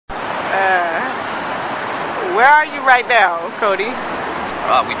Where are you right now, Codi?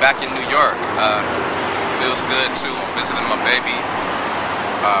 We back in New York. Feels good too. Visiting my baby.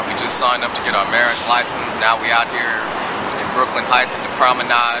 We just signed up to get our marriage license. Now we out here in Brooklyn Heights at the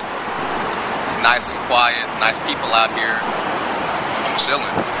Promenade. It's nice and quiet. Nice people out here. I'm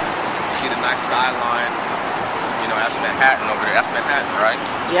chilling. You see the nice skyline. You know, that's Manhattan over there. That's Manhattan, right?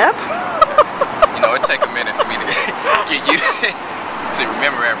 Yep. You know, it take a minute for me to get used to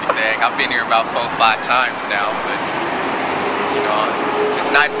remember everything. I've been here about 4 or 5 times now, but you know, it's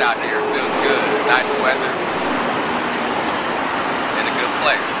nice out here. It feels good. Nice weather. In a good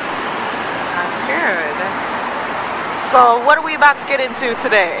place. That's good. So, what are we about to get into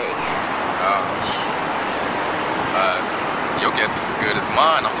today? Your guess is as good as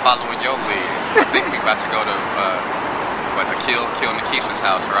mine. I'm following your lead. I think we about to go to Kill Nikisha's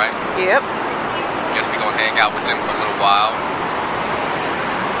house, right? Yep. Guess we gonna hang out with them for a little while.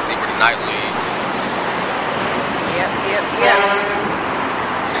 See where the night leads. Yep.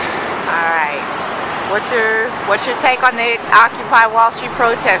 All right. What's your take on the Occupy Wall Street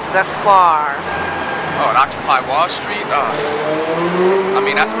protest thus far? Oh, at Occupy Wall Street? I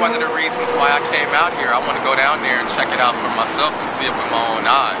mean, that's one of the reasons why I came out here. I want to go down there and check it out for myself and see it with my own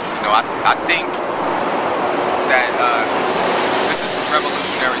eyes. You know, I think that this is some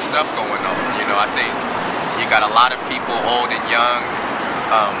revolutionary stuff going on. You know, I think you got a lot of people, old and young,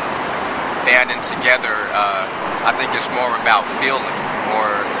 banding together. I think it's more about feeling,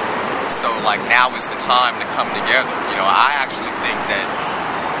 or so like now is the time to come together. You know, I actually think that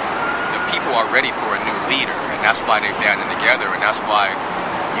the people are ready for a new leader, and that's why they're banding together, and that's why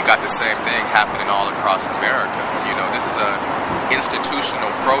you got the same thing happening all across America. You know, this is a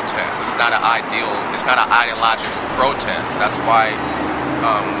institutional protest. It's not an ideological protest. That's why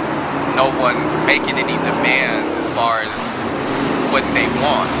no one's making any demands as far as what they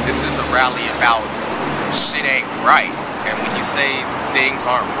want. This is a rally about shit ain't right. And when you say things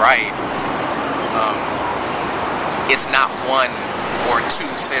aren't right, it's not one or two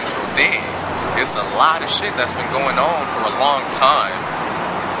central things. It's a lot of shit that's been going on for a long time,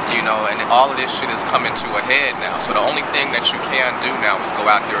 you know, and all of this shit is coming to a head now. So the only thing that you can do now is go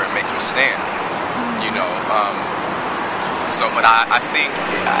out there and make your stand, you know. But I think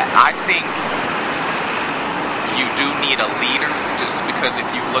you do need a leader, just because if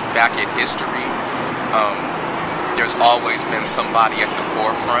you look back at history, there's always been somebody at the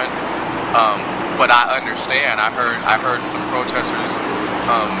forefront. But I understand. I heard some protesters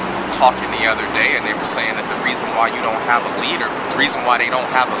talking the other day, and they were saying that the reason why you don't have a leader, the reason why they don't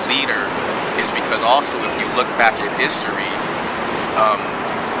have a leader, is because also if you look back at history,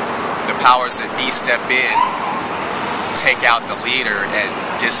 the powers that be step in, take out the leader, and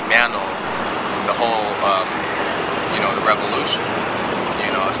dismantle the whole, the revolution.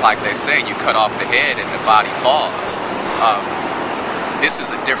 You know, it's like they say, you cut off the head and the body falls. This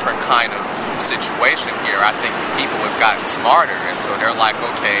is a different kind of situation here. I think the people have gotten smarter, and so they're like,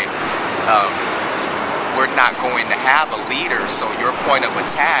 okay, we're not going to have a leader, so your point of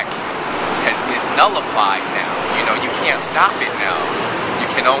attack is nullified now. You know, you can't stop it now. You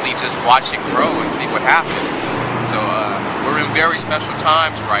can only just watch it grow and see what happens. So we're in very special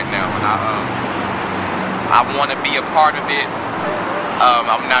times right now, and I want to be a part of it.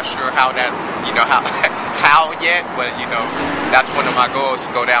 I'm not sure how that, how yet, but that's one of my goals,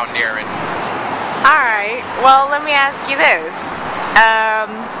 to go down there and. All right. Well, let me ask you this: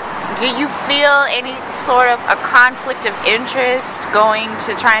 do you feel any sort of a conflict of interest going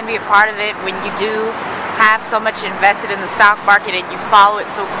to try and be a part of it when you do have so much invested in the stock market and you follow it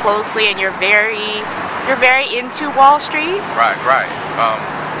so closely, and you're very into Wall Street? Right.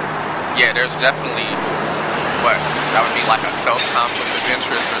 Yeah, there's definitely. What? That would be like a self-conflict of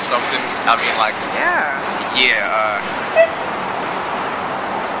interest or something? I mean, like...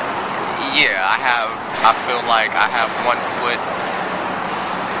 I feel like I have one foot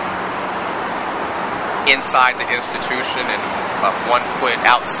inside the institution and one foot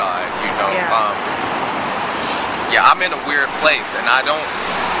outside, I'm in a weird place, and I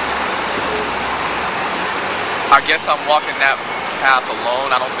guess I'm walking that path alone.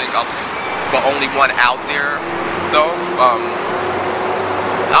 I don't think I'm the only one out there, though.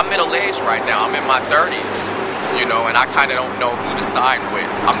 I'm middle-aged right now. I'm in my 30s, and I kind of don't know who to side with.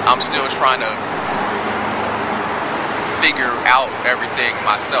 I'm still trying to figure out everything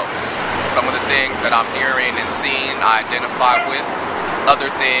myself. Some of the things that I'm hearing and seeing, I identify with. Other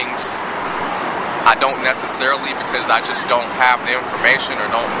things, I don't necessarily, because I just don't have the information or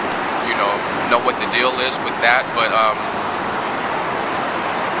don't, know what the deal is with that. But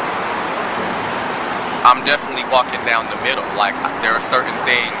I'm definitely walking down the middle. Like, there are certain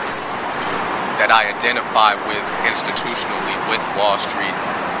things that I identify with institutionally with Wall Street,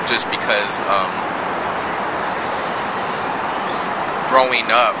 just because growing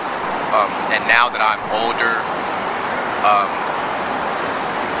up and now that I'm older,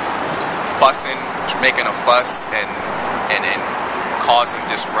 fussing, making a fuss and causing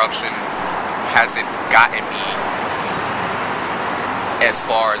disruption hasn't gotten me as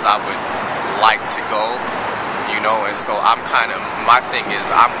far as I would like to go, you know. And so I'm kind of, my thing is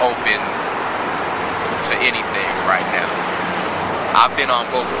I'm open to anything right now. I've been on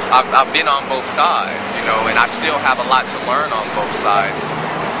both sides, you know, and I still have a lot to learn on both sides.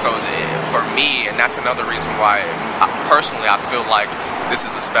 So for me, and that's another reason why personally I feel like this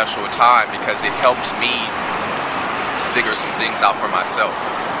is a special time, because it helps me figure some things out for myself,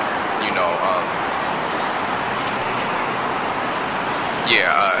 you know.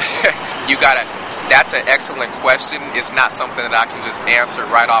 You gotta, that's an excellent question. It's not something that I can just answer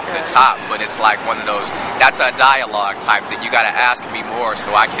right off the top, but it's like one of those, that's a dialogue type that you gotta ask me more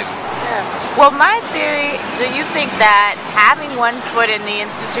so I can. Well, my theory, do you think that having one foot in the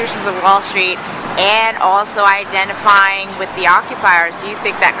institutions of Wall Street and also identifying with the occupiers, do you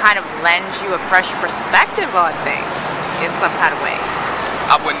think that kind of lends you a fresh perspective on things in some kind of way?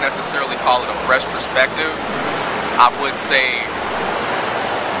 I wouldn't necessarily call it a fresh perspective. I would say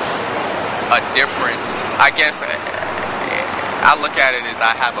a different, I guess I look at it as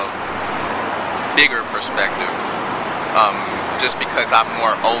I have a bigger perspective, just because I'm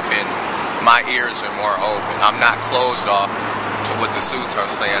more open, my ears are more open. I'm not closed off to what the suits are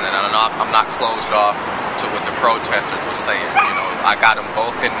saying, and I'm not closed off to what the protesters are saying, you know. I got them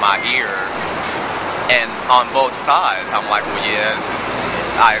both in my ear, and on both sides I'm like, well, yeah,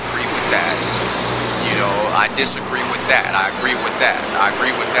 I agree with that. You know, I disagree with that. I agree with that. I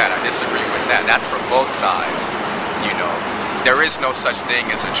agree with that. I disagree with that. That's from both sides. You know, there is no such thing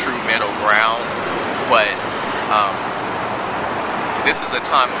as a true middle ground, but this is a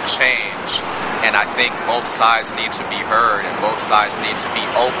time of change, and I think both sides need to be heard, and both sides need to be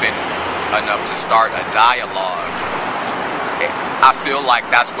open enough to start a dialogue. I feel like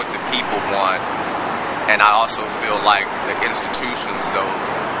that's what the people want, and I also feel like the institutions, though,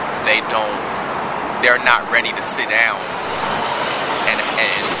 they're not ready to sit down and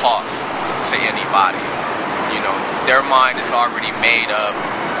talk to anybody. You know, their mind is already made up,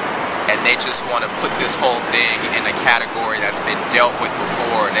 and they just want to put this whole thing in a category that's been dealt with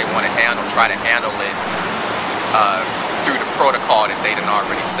before, and they want to try to handle it through the protocol that they done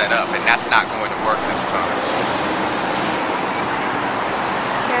already set up, and that's not going to work this time.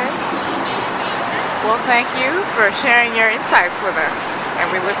 Okay. Well, thank you for sharing your insights with us, and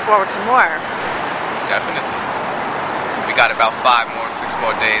we look forward to more. Definitely. We got about 6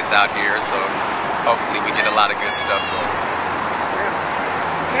 more days out here, so hopefully we get a lot of good stuff going.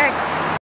 Okay.